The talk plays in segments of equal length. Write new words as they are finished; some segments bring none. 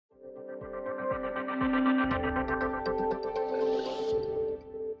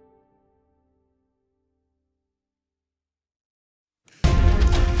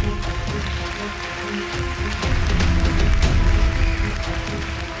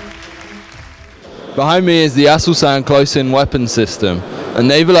Behind me is the Aselsan close-in weapon system, a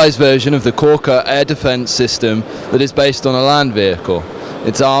navalised version of the Korka air defence system that is based on a land vehicle.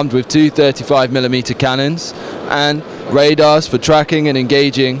 It's armed with two 35mm cannons and radars for tracking and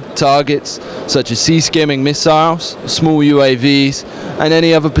engaging targets such as sea-skimming missiles, small UAVs and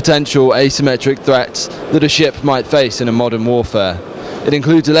any other potential asymmetric threats that a ship might face in a modern warfare. It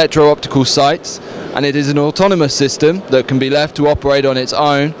includes electro-optical sights, and it is an autonomous system that can be left to operate on its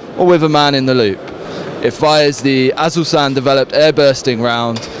own or with a man in the loop. It fires the Aselsan developed air-bursting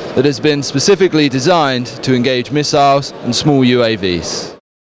round that has been specifically designed to engage missiles and small UAVs.